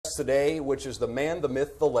today, which is the man, the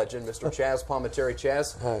myth, the legend, Mr. Chazz Palminteri.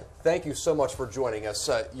 Chazz, Hi. Thank you so much for joining us.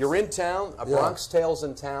 You're in town, Bronx Tale's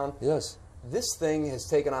in town. Yes. This thing has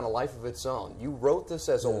taken on a life of its own. You wrote this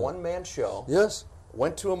as a one-man show. Yes.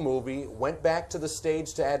 Went to a movie, went back to the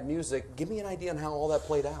stage to add music. Give me an idea on how all that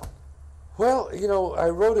played out. Well, you know, I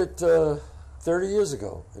wrote it 30 years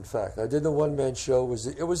ago, in fact. I did the one-man show.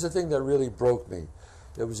 It was the thing that really broke me.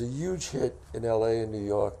 It was a huge hit in L.A. and New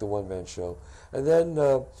York, the one-man show. And then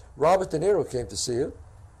Robert De Niro came to see it.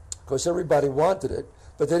 Of course, everybody wanted it,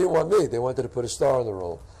 but they didn't want me. They wanted to put a star in the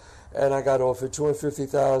role. And I got offered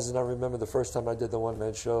 $250,000. I remember the first time I did the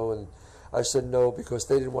one-man show, and I said no because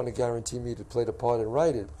they didn't want to guarantee me to play the part and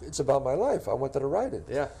write it. It's about my life. I wanted to write it.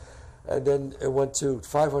 Yeah. And then it went to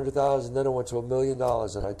 $500,000, then it went to $1 million,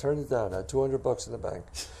 and I turned it down. I had $200 in the bank.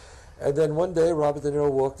 And then one day, Robert De Niro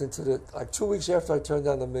walked into like 2 weeks after I turned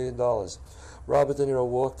down the $1 million, Robert De Niro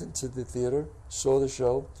walked into the theater, saw the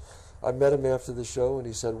show. I met him after the show, and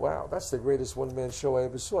he said, wow, that's the greatest one-man show I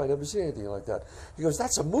ever saw. I never seen anything like that. He goes,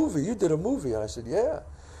 that's a movie. You did a movie. And I said, yeah.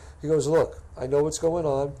 He goes, look, I know what's going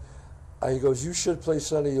on. He goes, you should play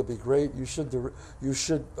Sonny. You'll be great. You should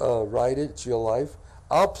write it. It's your life.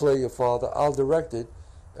 I'll play your father. I'll direct it,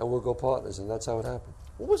 and we'll go partners. And that's how it happened.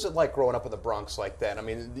 What was it like growing up in the Bronx like that? I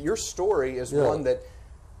mean, your story is one that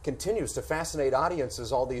continues to fascinate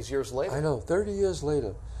audiences all these years later. I know, 30 years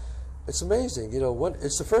later. It's amazing. You know,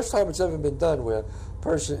 it's the first time it's ever been done where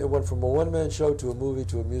it went from a one-man show to a movie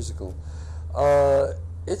to a musical.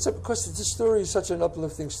 Because this story is such an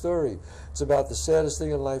uplifting story. It's about the saddest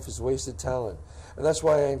thing in life is wasted talent. And that's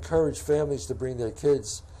why I encourage families to bring their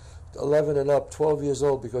kids 11 and up, 12 years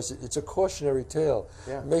old, because it's a cautionary tale.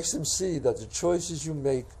 Yeah. It makes them see that the choices you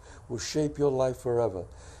make will shape your life forever.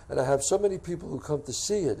 And I have so many people who come to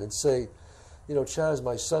see it and say, you know, Chazz,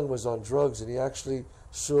 my son was on drugs and he actually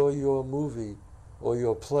saw your movie or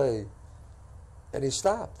your play and he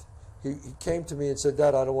stopped. He came to me and said,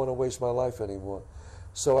 Dad, I don't want to waste my life anymore.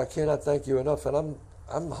 So I cannot thank you enough. And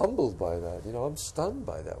I'm humbled by that. You know, I'm stunned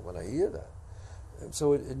by that when I hear that. And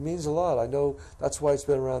so it means a lot. I know that's why it's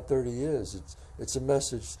been around 30 years. It's a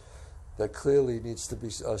message that clearly needs to be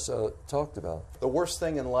talked about. The worst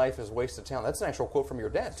thing in life is wasted talent. That's an actual quote from your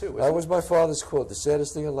dad, too, isn't it? That was my father's quote. The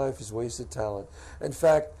saddest thing in life is wasted talent. In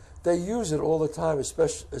fact, they use it all the time,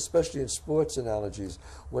 especially in sports analogies.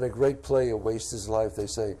 When a great player wastes his life, they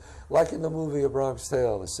say, like in the movie A Bronx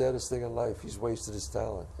Tale, the saddest thing in life, he's wasted his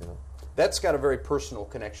talent, you know. That's got a very personal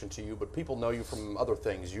connection to you, but people know you from other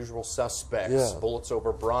things, Usual Suspects, Bullets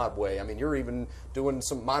Over Broadway. I mean, you're even doing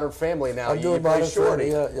some Modern Family now. I'm doing Modern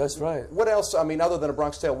Family, yeah, that's right. What else, I mean, other than A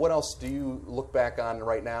Bronx Tale, what else do you look back on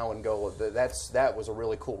right now and go, that was a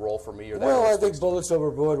really cool role for me? Or that well, I think Bullets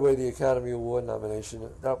Over Broadway, the Academy Award nomination,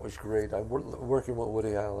 that was great. Working with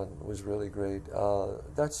Woody Allen was really great.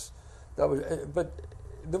 But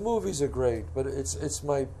the movies are great, but it's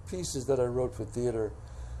my pieces that I wrote for theater.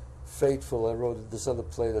 Fateful, I wrote this other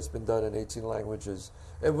play that's been done in 18 languages.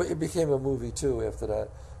 It became a movie too after that.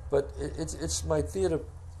 But it's my theater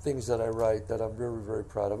things that I write that I'm very, very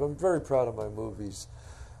proud of. I'm very proud of my movies.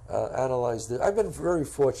 Analyze this. I've been very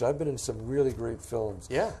fortunate. I've been in some really great films.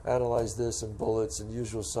 Yeah. Analyze This and Bullets and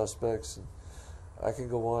Usual Suspects. And I can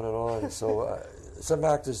go on and on. So some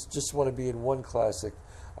actors just want to be in one classic.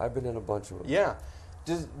 I've been in a bunch of them. Yeah.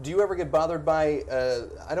 Do you ever get bothered by,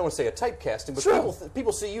 I don't want to say a typecasting, but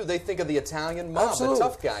people see you, they think of the Italian mob, the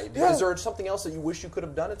tough guy. Is there something else that you wish you could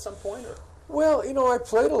have done at some point? Or? Well, you know, I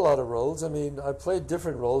played a lot of roles. I mean, I played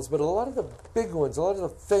different roles, but a lot of the big ones, a lot of the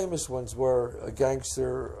famous ones were a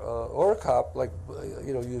gangster or a cop, like,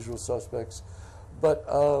 you know, Usual Suspects. But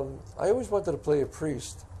I always wanted to play a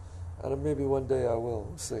priest, and maybe one day I will.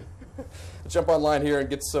 We'll see. Jump online here and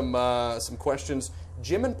get some questions.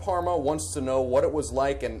 Jim in Parma wants to know what it was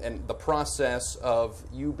like and the process of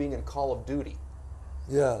you being in Call of Duty.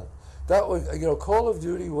 Yeah, that was, you know, Call of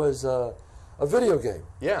Duty was a video game.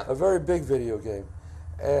 Yeah. A very big video game.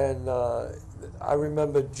 And I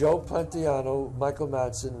remember Joe Plantiano, Michael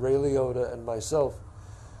Madsen, Ray Liotta, and myself,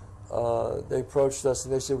 they approached us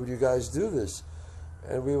and they said, would you guys do this?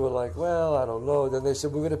 And we were like, well, I don't know. Then they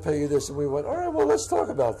said, we're going to pay you this. And we went, all right, well, let's talk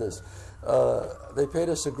about this. They paid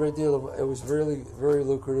us a great deal. It was really very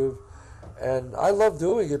lucrative. And I loved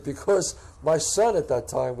doing it because my son at that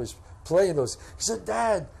time was playing those. He said,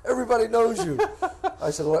 Dad, everybody knows you. I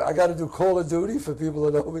said, well, I got to do Call of Duty for people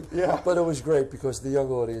to know me. Yeah. But it was great because the young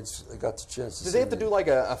audience got the chance to see Did they have to do like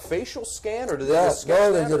a facial scan? Or did they just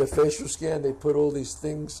no, they did a facial scan. They put all these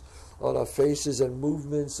things on our faces and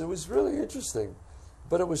movements. It was really interesting.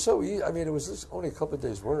 But it was so easy. I mean, it was just only a couple of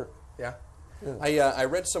days' work. Yeah. I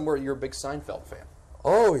read somewhere you're a big Seinfeld fan.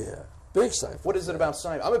 Oh, yeah. Big Seinfeld. What is it about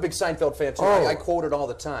Seinfeld? I'm a big Seinfeld fan too. Oh. I quote it all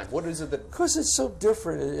the time. What is it that? Because it's so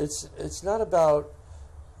different. It's not about,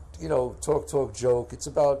 you know, talk, joke. It's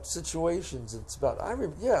about situations. It's about, I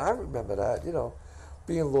remember that, you know,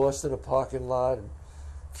 being lost in a parking lot and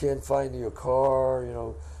can't find your car, you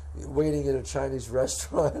know, waiting in a Chinese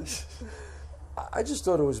restaurant. I just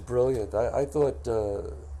thought it was brilliant. I just thought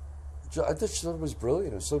it was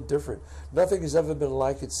brilliant. It was so different. Nothing has ever been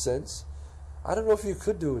like it since. I don't know if you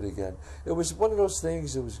could do it again. It was one of those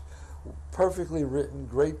things. It was perfectly written,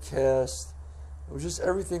 great cast. It was just,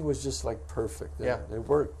 everything was just like perfect. Yeah, it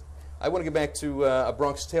worked. I want to get back to A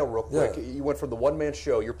Bronx Tale real quick. Yeah. You went from the one-man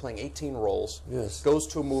show. You're playing 18 roles. Yes. Goes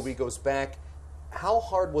to a movie, goes back. How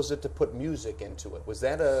hard was it to put music into it? Was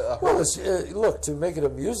that a well, look, to make it a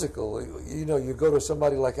musical, you know, you go to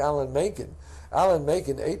somebody like Alan Menken. Alan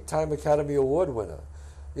Menken, 8-time Academy Award winner.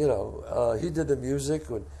 You know, he did the music.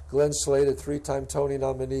 When Glenn Slater, 3-time Tony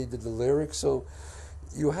nominee, did the lyrics. So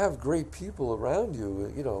you have great people around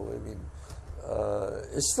you. You know, I mean,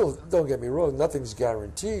 it's still, don't get me wrong, nothing's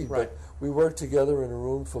guaranteed. Right. But we worked together in a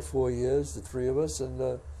room for 4 years, the three of us,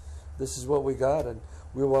 and this is what we got. And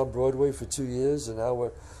we were on Broadway for 2 years, and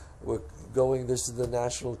now we're going. This is the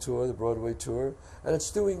national tour, the Broadway tour, and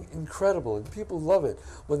it's doing incredible. And people love it.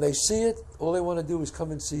 When they see it, all they want to do is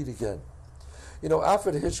come and see it again. You know,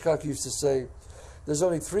 Alfred Hitchcock used to say, "There's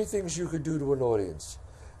only 3 things you could do to an audience,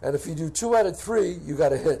 and if you do 2 out of 3, you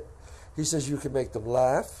got a hit." He says you can make them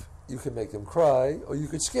laugh, you can make them cry, or you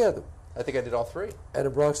could scare them. I think I did all 3. And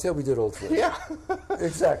in Bronx Tale, we did all 3. Yeah.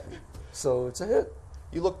 Exactly. So it's a hit.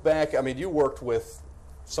 You look back, I mean, you worked with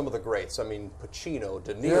some of the greats. I mean, Pacino,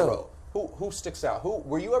 De Niro. Yeah. Who sticks out?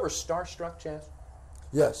 Were you ever starstruck, Chazz?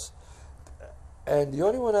 Yes. And the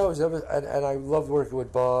only one I was ever, and I loved working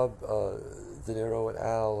with Bob, De Niro, and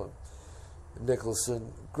Al, and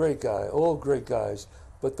Nicholson. Great guy, all great guys.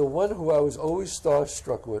 But the one who I was always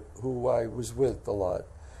starstruck with, who I was with a lot,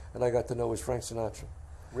 and I got to know, was Frank Sinatra.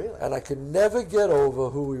 Really? And I could never get over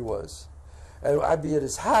who he was. And I'd be at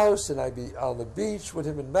his house, and I'd be on the beach with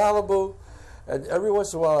him in Malibu, and every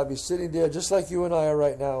once in a while I'd be sitting there, just like you and I are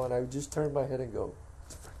right now, and I would just turn my head and go,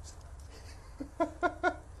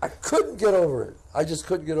 I couldn't get over it. I just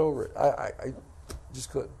couldn't get over it. I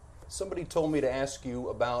just couldn't. Somebody told me to ask you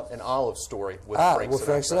about an Olive story with Frank Sinatra.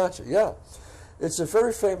 Frank Sinatra, yeah. It's a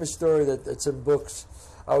very famous story that's in books.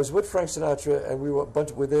 I was with Frank Sinatra, and we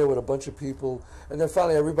were there with a bunch of people, and then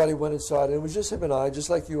finally everybody went inside, and it was just him and I, just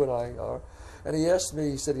like you and I are. And he asked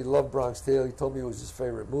me, he said he loved Bronx Tale. He told me it was his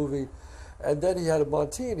favorite movie. And then he had a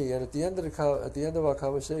martini, and at the end of our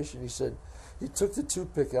conversation, he said he took the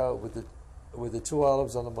toothpick out with the 2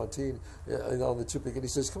 olives on the martini, on the toothpick, and he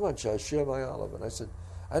says, "Come on, Chazz, share my olive." And I said,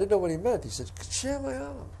 I didn't know what he meant. He said, "Share my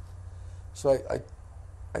olive." So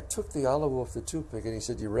I took the olive off the toothpick, and he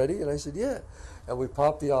said, "You ready?" And I said, "Yeah." And we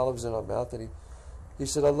popped the olives in our mouth, and he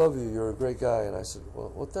said, "I love you. You're a great guy." And I said,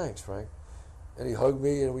 well, thanks, Frank." And he hugged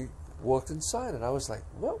me, and we walked inside, and I was like,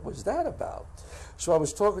 what was that about? So I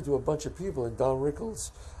was talking to a bunch of people, and Don Rickles,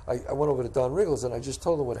 I went over to Don Rickles, and I just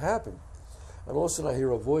told him what happened. And all of a sudden I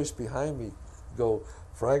hear a voice behind me go,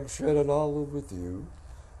 "Frank shared an olive with you."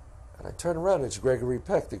 And I turn around, and it's Gregory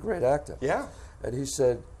Peck, the great actor. Yeah. And he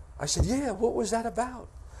said, I said, "Yeah, what was that about?"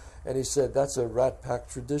 And he said, "That's a Rat Pack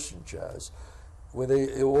tradition, Chazz. When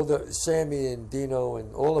Sammy and Dino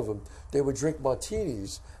and all of them, they would drink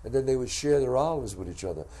martinis, and then they would share their olives with each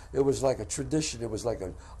other. It was like a tradition. It was like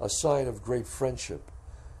a sign of great friendship."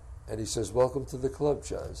 And he says, "Welcome to the club,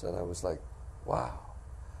 Chazz." And I was like, wow.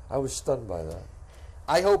 I was stunned by that.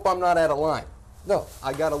 I hope I'm not out of line. No.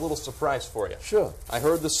 I got a little surprise for you. Sure. I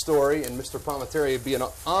heard the story, and Mr. Palminteri, it'd be an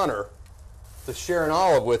honor to share an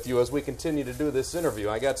olive with you as we continue to do this interview.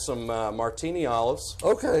 I got some martini olives.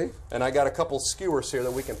 Okay. And I got a couple skewers here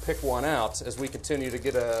that we can pick one out as we continue to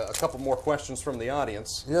get a couple more questions from the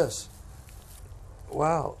audience. Yes.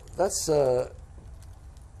 Wow.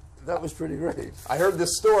 That was pretty great. I heard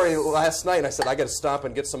this story last night, and I said, I got to stop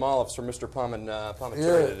and get some olives for Mr.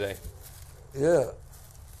 Palminteri today. Yeah.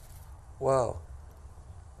 Wow.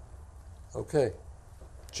 Okay.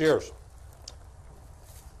 Cheers.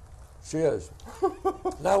 Cheers.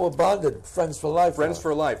 Now we're bonded. Friends for life. Friends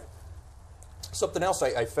for life. Something else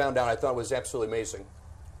I found out I thought was absolutely amazing.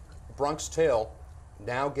 Bronx Tale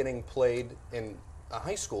now getting played in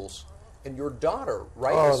high schools, and your daughter,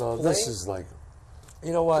 right? Oh, is no, playing, this is like,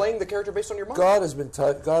 you know what? Playing the character based on your mom. God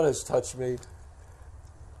has touched me.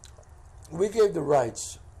 We gave the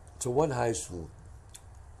rights to one high school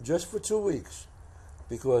just for 2 weeks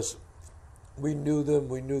because we knew them.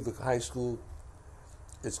 We knew the high school.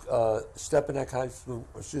 It's Stepanek High School,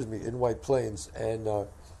 in White Plains, and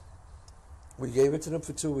we gave it to them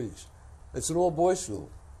for 2 weeks. It's an all-boys school.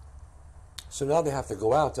 So now they have to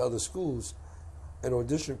go out to other schools and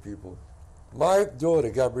audition people. My daughter,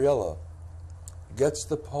 Gabriella, gets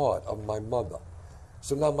the part of my mother.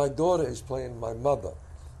 So now my daughter is playing my mother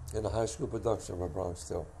in a high school production of A Bronx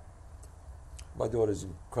Tale. My daughter's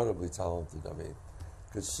incredibly talented. I mean,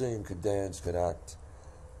 could sing, could dance, could act.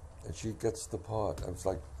 And she gets the part. I was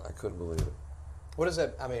like, I couldn't believe it. What is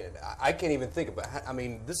that? I mean, I can't even think about it. I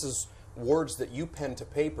mean, this is words that you pen to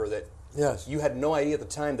paper that yes. You had no idea at the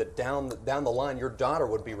time that down the line your daughter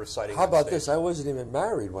would be reciting. How about this? I wasn't even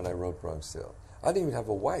married when I wrote Bronx Tale. I didn't even have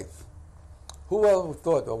a wife. Who ever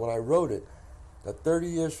thought that when I wrote it, that 30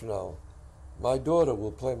 years from now, my daughter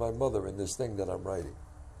will play my mother in this thing that I'm writing?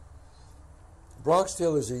 Bronx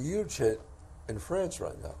Tale is a huge hit in France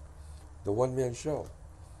right now. The one-man show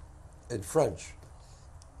in French.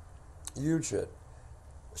 Huge hit.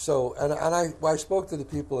 So, and I spoke to the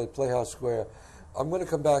people at Playhouse Square. I'm going to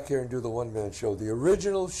come back here and do the one-man show, the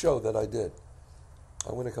original show that I did.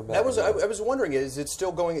 I'm going to come back. I was wondering, is it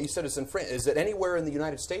still going? You said it's in France. Is it anywhere in the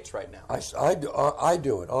United States right now? I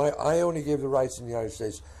do it. I only gave the rights in the United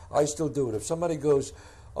States. I still do it. If somebody goes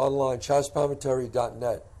online,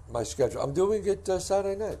 chazzpalminteri.net, my schedule. I'm doing it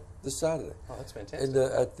Saturday night, this Saturday. Oh, that's fantastic.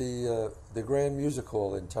 At the Grand Music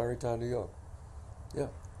Hall in Tarrytown, New York. Yeah.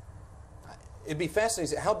 It'd be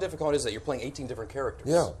fascinating. How difficult is that? You're playing 18 different characters.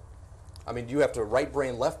 Yeah. I mean, do you have to right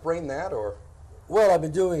brain, left brain that, or? Well, I've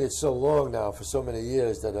been doing it so long now, for so many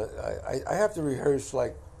years, that I have to rehearse,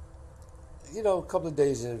 like, you know, a couple of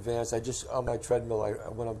days in advance. I just, on my treadmill,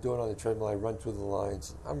 when I'm doing it on the treadmill, I run through the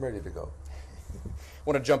lines. I'm ready to go. I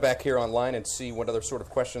want to jump back here online and see what other sort of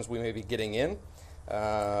questions we may be getting in.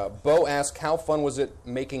 Bo asked, how fun was it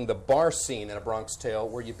making the bar scene in A Bronx Tale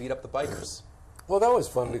where you beat up the bikers? Well, that was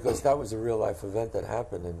fun because that was a real-life event that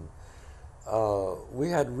happened, and we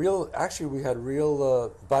had real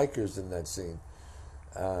bikers in that scene.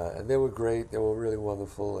 And they were great. They were really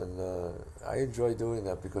wonderful, and I enjoyed doing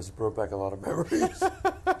that because it brought back a lot of memories.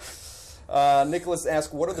 Nicholas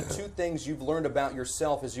asked, what are the two things you've learned about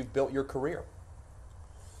yourself as you've built your career?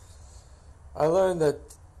 I learned that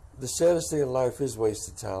the saddest thing in life is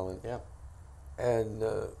wasted talent. Yeah. And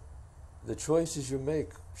the choices you make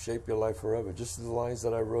shape your life forever. Just the lines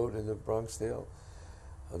that I wrote in The Bronx Tale.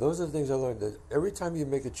 Those are the things I learned. That every time you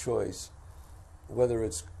make a choice, whether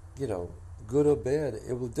it's, you know, good or bad,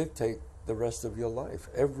 it will dictate the rest of your life.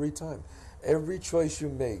 Every time. Every choice you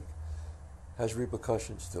make has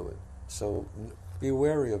repercussions to it. So be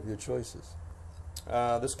wary of your choices.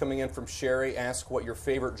 This coming in from Sherry, ask what your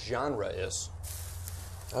favorite genre is.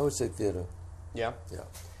 I would say theater. Yeah? Yeah.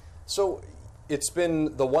 So it's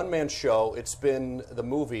been the one-man show, it's been the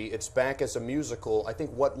movie, it's back as a musical. I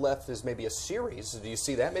think what left is maybe a series. Do you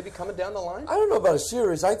see that maybe coming down the line? I don't know about a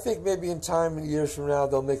series. I think maybe in time, years from now,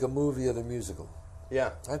 they'll make a movie of the musical.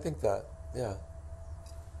 Yeah. I think that, yeah.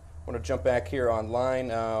 I want to jump back here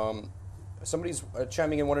online. Somebody's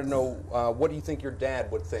chiming in, wanted to know, what do you think your dad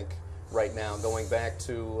would think right now, going back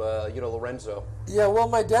to, you know, Lorenzo? Yeah, well,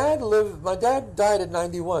 my dad died at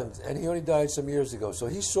 91, and he only died some years ago, so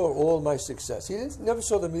he saw all my success. He never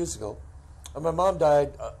saw the musical. And my mom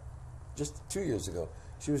died just 2 years ago.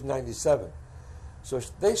 She was 97. So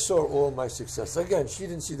they saw all my success. Again, she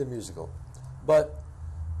didn't see the musical, but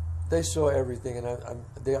they saw everything, and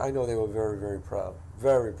I know they were very, very proud.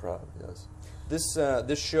 Very proud, yes.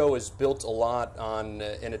 This show is built a lot on,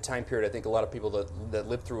 in a time period, I think a lot of people that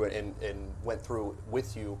lived through it and went through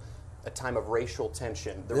with you, a time of racial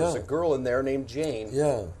tension. There was a girl in there named Jane.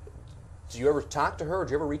 Yeah. Do you ever talk to her?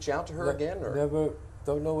 Do you ever reach out to her again? Or? Never.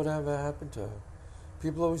 Don't know what ever happened to her.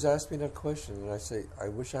 People always ask me that question, and I say, I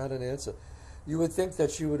wish I had an answer. You would think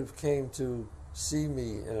that she would have came to see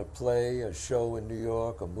me in a play, a show in New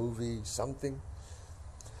York, a movie, something.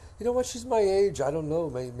 You know what? She's my age. I don't know.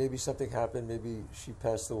 Maybe something happened. Maybe she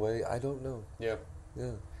passed away. I don't know. Yeah.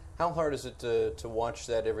 Yeah. How hard is it to watch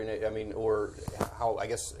that every night? I mean, or how, I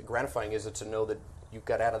guess, gratifying is it to know that you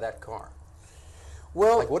got out of that car?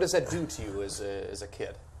 Well, like, what does that do to you as a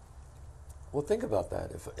kid? Well, think about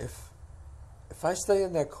that. If I stay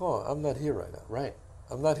in that car, I'm not here right now. Right.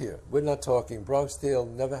 I'm not here. We're not talking. Bronx Tale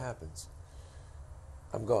never happens.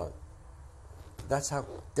 I'm gone. That's how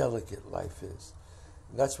delicate life is.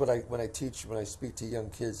 And that's what when I speak to young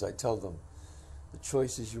kids, I tell them, the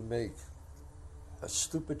choices you make, a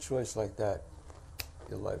stupid choice like that,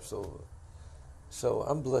 your life's over. So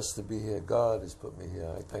I'm blessed to be here. God has put me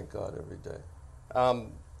here. I thank God every day.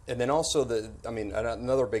 And then also,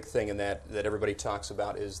 another big thing in that everybody talks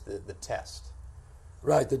about is the test.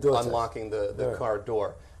 Right, the door Unlocking test. the car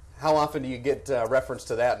door. How often do you get reference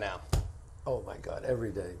to that now? Oh my God,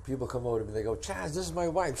 every day. People come over to me, they go, Chazz, this is my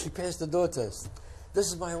wife. She passed the door test. This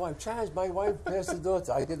is my wife. Chazz, my wife passed the door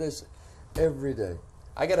test. I get this every day.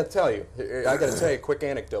 I got to tell you a quick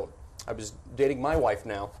anecdote. I was dating my wife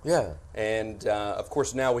now. Yeah. And, of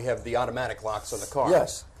course, now we have the automatic locks on the car.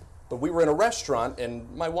 Yes. But we were in a restaurant, and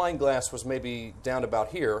my wine glass was maybe down about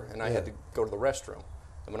here, and I had to go to the restroom.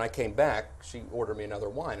 And when I came back, she ordered me another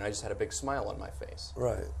wine, and I just had a big smile on my face.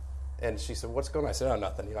 Right. And she said, "What's going on?" I said, "Oh,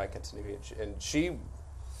 nothing. You know, I continue." And she,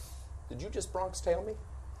 "Did you just Bronx Tale me?"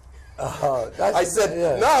 I said,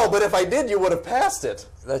 yeah. "No, but if I did, you would have passed it."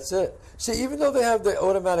 That's it. See, even though they have the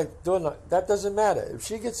automatic door lock, that doesn't matter. If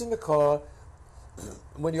she gets in the car,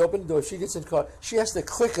 when you open the door, if she gets in the car, she has to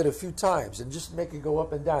click it a few times and just make it go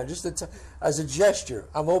up and down, just as a gesture.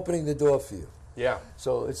 I'm opening the door for you. Yeah.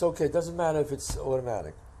 So it's okay. It doesn't matter if it's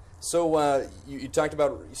automatic. So you talked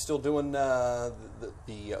about you still doing the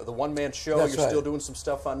one-man show. That's You're still right. doing some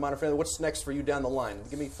stuff on Modern Family. What's next for you down the line?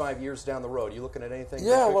 Give me 5 years down the road. You looking at anything?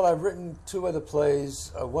 Yeah, well, I've written 2 other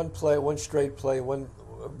plays, one straight play, one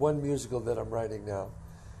musical that I'm writing now.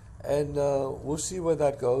 And we'll see where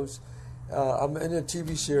that goes. I'm in a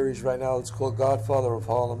TV series right now. It's called Godfather of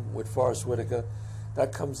Harlem with Forrest Whitaker.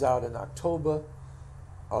 That comes out in October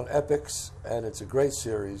on Epix, and it's a great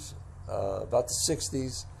series about the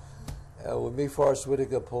 60s. With me, Forrest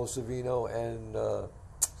Whitaker, Paul Savino, and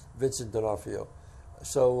Vincent D'Onofrio.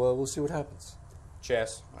 So we'll see what happens.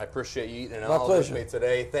 Chazz, I appreciate you eating an My olive with pleasure. me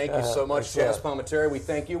today. Thank you so much, thanks Chazz a lot. Palminteri. We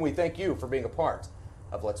thank you, and we thank you for being a part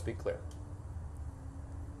of Let's Be Clear.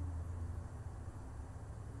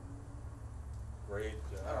 Great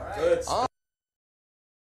job. Good stuff.